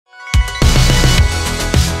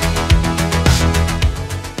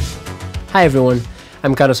Hi everyone,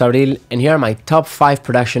 I'm Carlos Abril and here are my top 5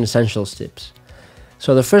 production essentials tips.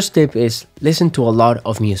 So the first tip is listen to a lot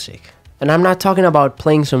of music. And I'm not talking about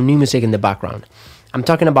playing some new music in the background. I'm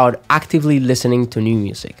talking about actively listening to new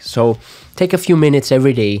music. So take a few minutes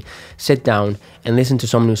every day, sit down and listen to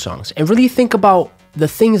some new songs. And really think about the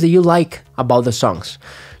things that you like about the songs.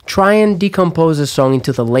 Try and decompose a song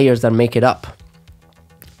into the layers that make it up.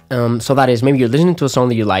 So that is, maybe you're listening to a song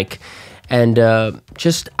that you like and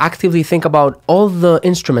just actively think about all the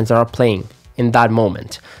instruments that are playing in that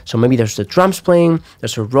moment. So maybe there's the drums playing,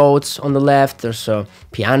 there's a Rhodes on the left, there's a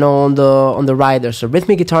piano on the right, there's a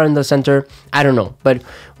rhythmic guitar in the center. I don't know, but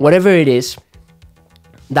whatever it is,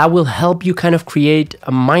 that will help you kind of create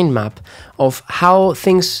a mind map of how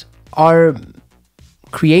things are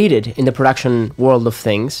created in the production world of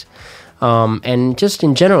things, and just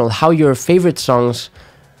in general how your favorite songs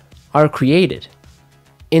are created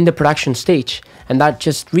in the production stage. And that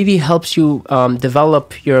just really helps you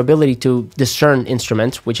develop your ability to discern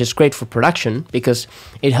instruments, which is great for production because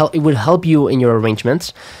it would help you in your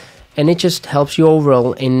arrangements, and it just helps you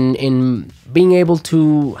overall in being able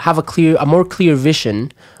to have a more clear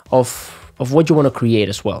vision of what you want to create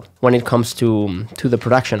as well when it comes to the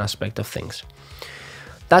production aspect of things.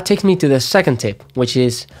 That takes me to the second tip, which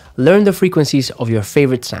is learn the frequencies of your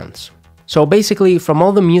favorite sounds. So basically, from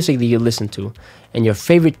all the music that you listen to and your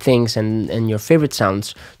favorite things and your favorite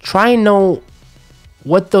sounds, try and know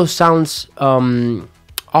what those sounds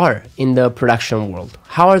are in the production world.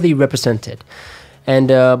 How are they represented? And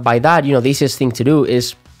by that, the easiest thing to do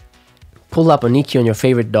is pull up an EQ on your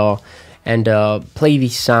favorite DAW and play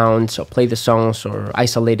these sounds or play the songs or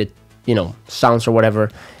isolated, sounds or whatever,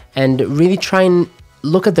 and really try and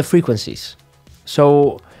look at the frequencies.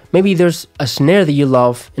 So maybe there's a snare that you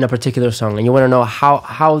love in a particular song and you want to know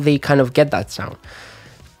how they kind of get that sound.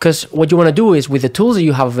 Because what you want to do is, with the tools that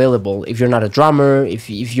you have available, if you're not a drummer, if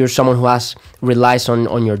you're someone who relies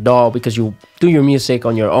on your DAW because you do your music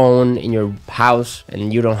on your own in your house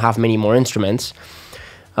and you don't have many more instruments,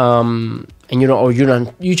 and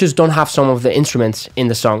you just don't have some of the instruments in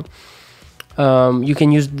the song, you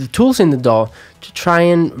can use the tools in the DAW to try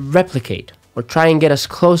and replicate or try and get as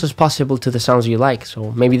close as possible to the sounds you like.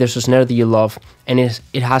 So maybe there's a snare that you love and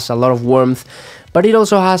it has a lot of warmth, but it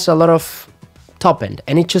also has a lot of top end,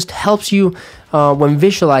 and it just helps you when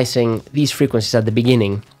visualizing these frequencies at the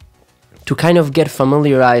beginning to kind of get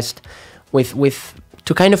familiarized with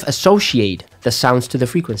to kind of associate the sounds to the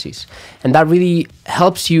frequencies. And that really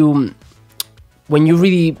helps you when you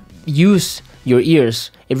really use your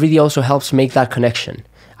ears. It really also helps make that connection.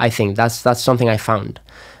 I think that's something I found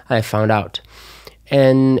out,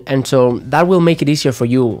 and so that will make it easier for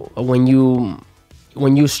you when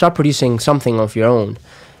you start producing something of your own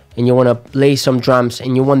and you want to play some drums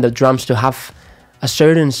and you want the drums to have a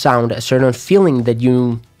certain sound, a certain feeling that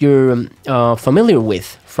you're familiar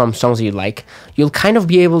with from songs that you like. You'll kind of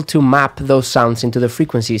be able to map those sounds into the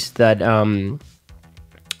frequencies that are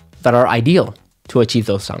ideal to achieve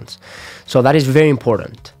those sounds. So that is very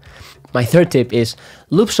important. My third tip is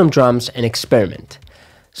loop some drums and experiment.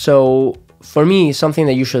 So for me, something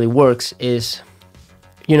that usually works is,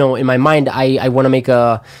 in my mind, I want to make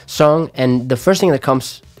a song, and the first thing that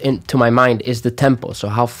comes into my mind is the tempo, so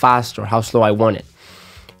how fast or how slow I want it.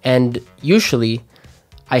 And usually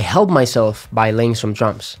I help myself by laying some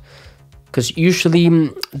drums, because usually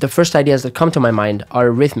the first ideas that come to my mind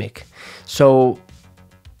are rhythmic. So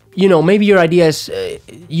maybe your idea is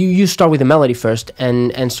you start with the melody first,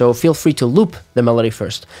 and so feel free to loop the melody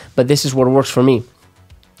first, but this is what works for me.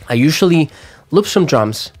 I usually loop some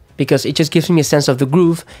drums because it just gives me a sense of the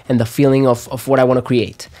groove and the feeling of what I want to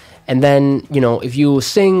create. And then, if you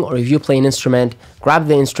sing or if you play an instrument, grab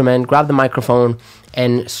the microphone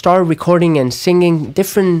and start recording and singing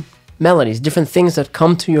different melodies, different things that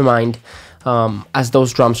come to your mind as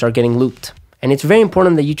those drums are getting looped. And it's very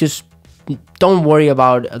important that you just don't worry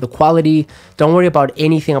about the quality, don't worry about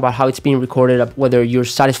anything about how it's being recorded, whether you're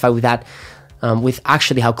satisfied with that, with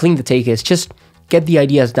actually how clean the take is. Just get the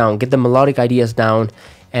ideas down, get the melodic ideas down,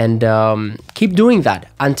 and keep doing that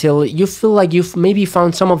until you feel like you've maybe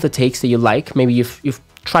found some of the takes that you like. Maybe you've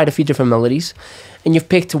tried a few different melodies and you've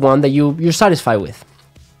picked one that you're satisfied with.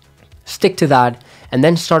 Stick to that and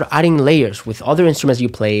then start adding layers with other instruments you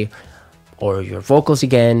play, or your vocals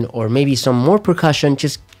again, or maybe some more percussion.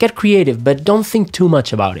 Just get creative, but don't think too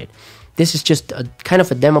much about it. This is just a kind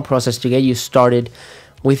of a demo process to get you started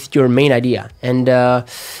with your main idea. And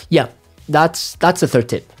that's the third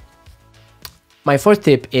tip. My fourth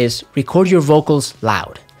tip is record your vocals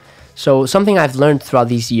loud. So something I've learned throughout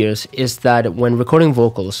these years is that when recording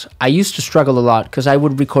vocals, I used to struggle a lot because I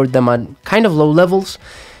would record them at kind of low levels,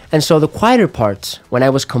 And so the quieter parts, when I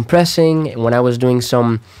was compressing and when I was doing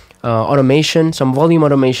some automation, some volume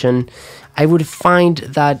automation, I would find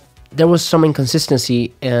that there was some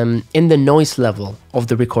inconsistency in the noise level of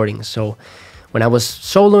the recording. So when I was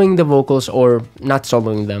soloing the vocals, or not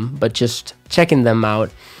soloing them, but just checking them out,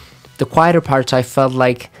 the quieter parts, I felt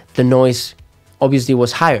like the noise obviously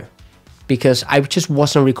was higher because I just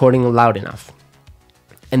wasn't recording loud enough.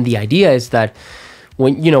 And the idea is that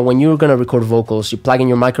when you're gonna record vocals, you plug in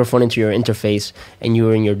your microphone into your interface, and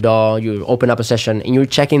you're in your DAW, you open up a session, and you're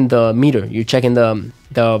checking the meter, you're checking the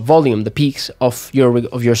volume, the peaks of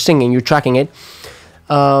your singing, you're tracking it.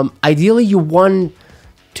 Ideally, you want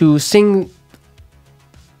to sing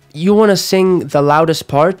the loudest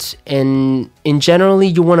parts, and generally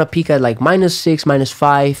you want to peak at like -6,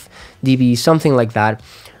 -5 dB, something like that.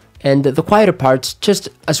 And the quieter parts, just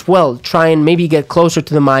as well, try and maybe get closer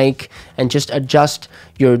to the mic and just adjust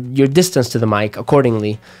your distance to the mic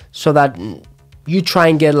accordingly, so that you try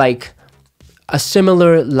and get like a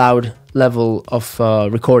similar loud level of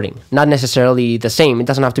recording. Not necessarily the same, it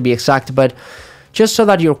doesn't have to be exact, but just so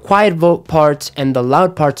that your quiet parts and the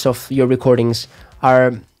loud parts of your recordings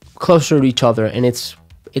are closer to each other, and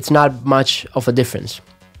it's not much of a difference.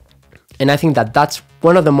 And I think that that's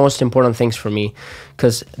one of the most important things for me,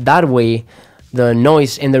 because that way the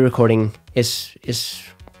noise in the recording is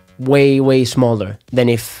way smaller than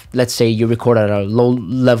if, let's say, you record at a low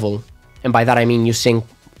level, and by that I mean you sing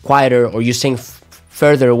quieter or you sing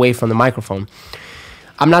further away from the microphone.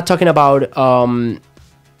 I'm not talking about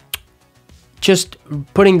just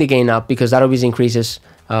putting the gain up, because that always increases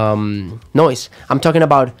noise. I'm talking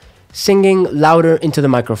about singing louder into the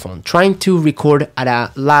microphone, trying to record at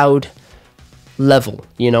a loud level,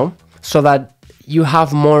 so that you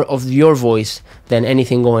have more of your voice than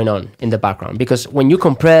anything going on in the background. Because when you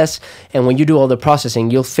compress and when you do all the processing,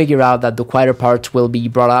 you'll figure out that the quieter parts will be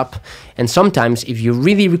brought up, and sometimes if you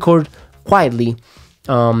really record quietly,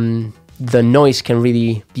 the noise can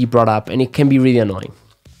really be brought up, and it can be really annoying.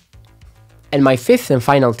 And my fifth and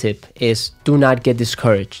final tip is, do not get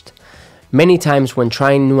discouraged. Many times when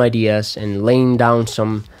trying new ideas and laying down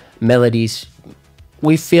some melodies,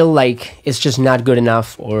 we feel like it's just not good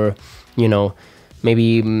enough, or maybe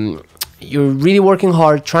you're really working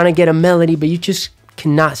hard trying to get a melody, but you just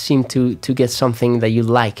cannot seem to get something that you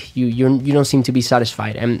like. You don't seem to be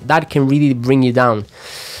satisfied, and that can really bring you down.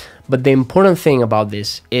 But the important thing about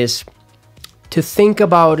this is to think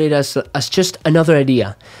about it as just another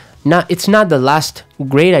idea. It's not the last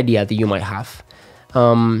great idea that you might have.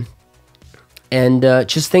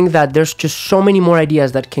 Just think that there's just so many more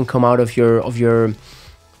ideas that can come out of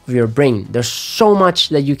your brain. There's so much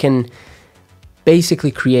that you can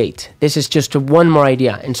basically create. This is just one more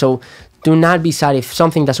idea. And so do not be sad if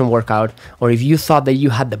something doesn't work out, or if you thought that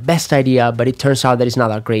you had the best idea but it turns out that it's not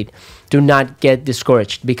that great. Do not get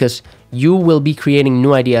discouraged, because you will be creating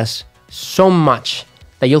new ideas so much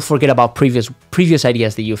that you'll forget about previous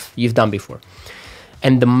ideas that you've done before.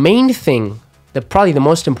 And the main thing, probably the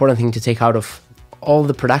most important thing to take out of all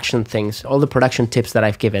the production things, all the production tips that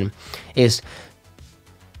I've given, is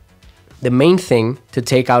the main thing to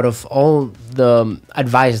take out of all the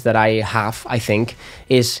advice that I have, I think,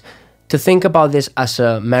 is to think about this as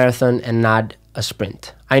a marathon and not a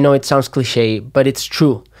sprint. I know it sounds cliche, but it's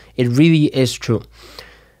true. It really is true.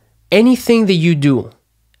 Anything that you do,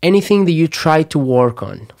 anything that you try to work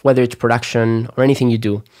on, whether it's production or anything you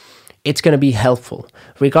do, it's going to be helpful,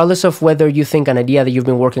 regardless of whether you think an idea that you've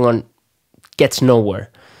been working on gets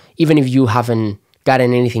nowhere. Even if you haven't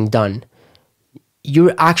gotten anything done,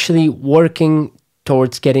 you're actually working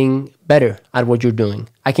towards getting better at what you're doing.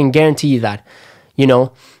 I can guarantee you that. You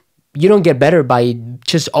don't get better by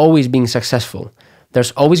just always being successful.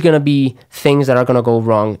 There's always going to be things that are going to go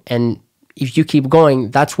wrong, and if you keep going,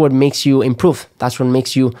 that's what makes you improve. That's what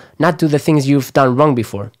makes you not do the things you've done wrong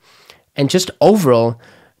before. And just overall,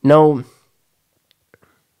 know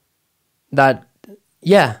that,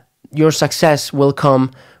 your success will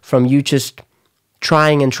come from you just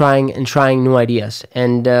trying and trying and trying new ideas.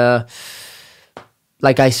 And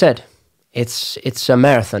like I said, it's a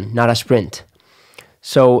marathon, not a sprint.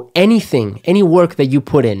 So any work that you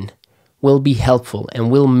put in will be helpful and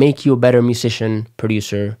will make you a better musician,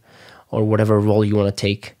 producer, or whatever role you want to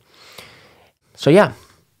take. So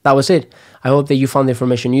that was it. I hope that you found the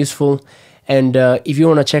information useful. And if you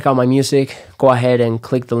want to check out my music, go ahead and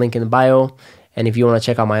click the link in the bio. And if you want to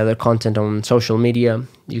check out my other content on social media,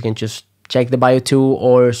 you can just check the bio too,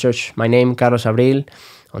 or search my name, Carlos Abril,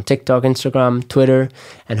 on TikTok, Instagram, Twitter,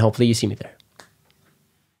 and hopefully you see me there.